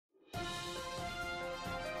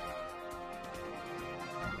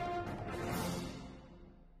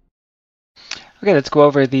Okay, let's go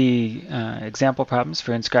over the example problems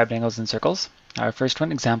for inscribed angles and circles. Our first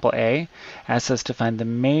one, example A, asks us to find the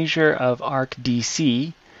measure of arc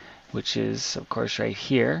DC, which is, of course, right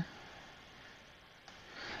here,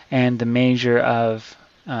 and the measure of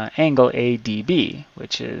angle ADB,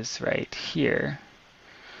 which is right here,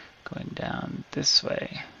 going down this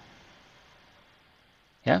way.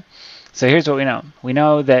 Yeah? So here's what we know. We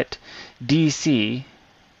know that DC,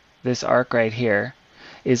 this arc right here,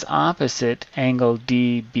 is opposite angle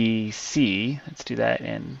DBC. Let's do that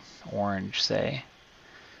in orange, say.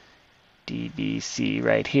 DBC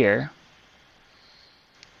right here.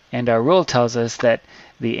 And our rule tells us that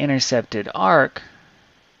the intercepted arc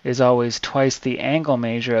is always twice the angle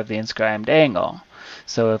measure of the inscribed angle.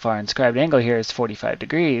 So if our inscribed angle here is 45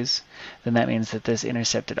 degrees, then that means that this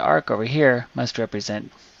intercepted arc over here must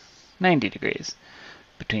represent 90 degrees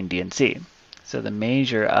between D and C. So the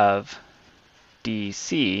measure of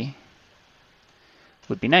DC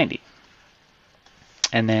would be 90.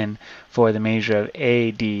 And then for the measure of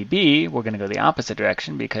ADB, we're going to go the opposite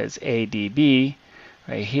direction because ADB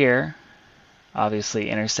right here obviously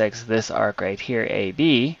intersects this arc right here,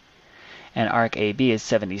 AB, and arc AB is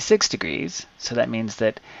 76 degrees. So that means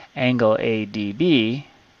that angle ADB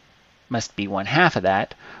must be 1/2 of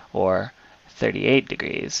that, or 38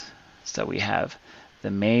 degrees. So we have the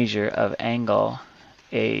measure of angle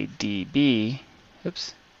ADB,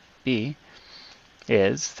 B,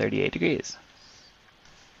 is 38 degrees.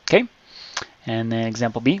 Okay, and then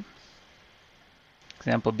example B.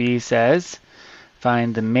 Example B says,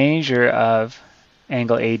 find the measure of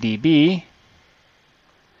angle ADB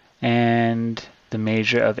and the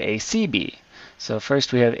measure of ACB. So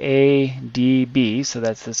first we have ADB, so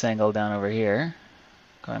that's this angle down over here,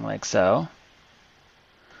 going like so.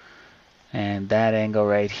 And that angle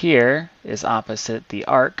right here is opposite the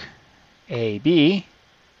arc AB,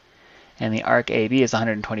 and the arc AB is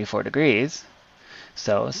 124 degrees.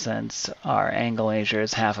 So since our angle measure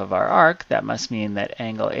is half of our arc, that must mean that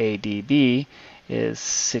angle ADB is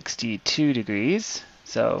 62 degrees.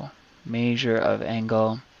 So measure of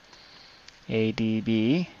angle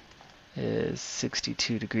ADB is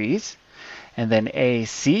 62 degrees. And then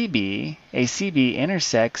ACB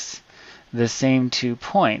intersects the same two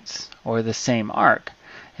points, or the same arc.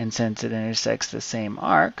 And since it intersects the same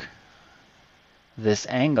arc, this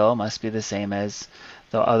angle must be the same as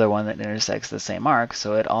the other one that intersects the same arc,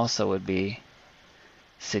 so it also would be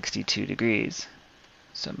 62 degrees.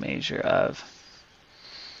 So measure of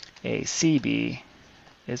ACB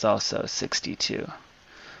is also 62.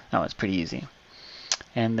 That one's pretty easy.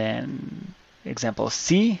 And then example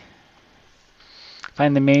C,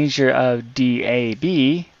 find the measure of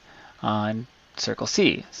DAB on circle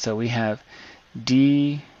C. So we have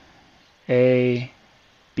DAB.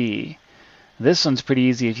 This one's pretty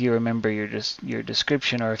easy if you remember your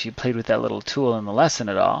description, or if you played with that little tool in the lesson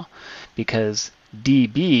at all, because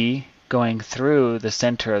DB going through the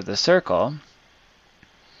center of the circle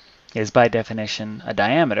is by definition a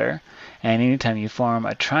diameter, and anytime you form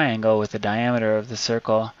a triangle with the diameter of the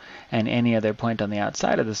circle and any other point on the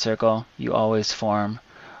outside of the circle, you always form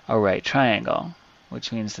a right triangle,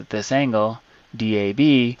 which means that this angle,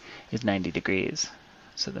 DAB, is 90 degrees.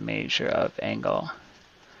 So the measure of angle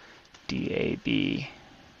DAB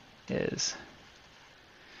is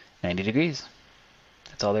 90 degrees.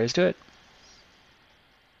 That's all there is to it.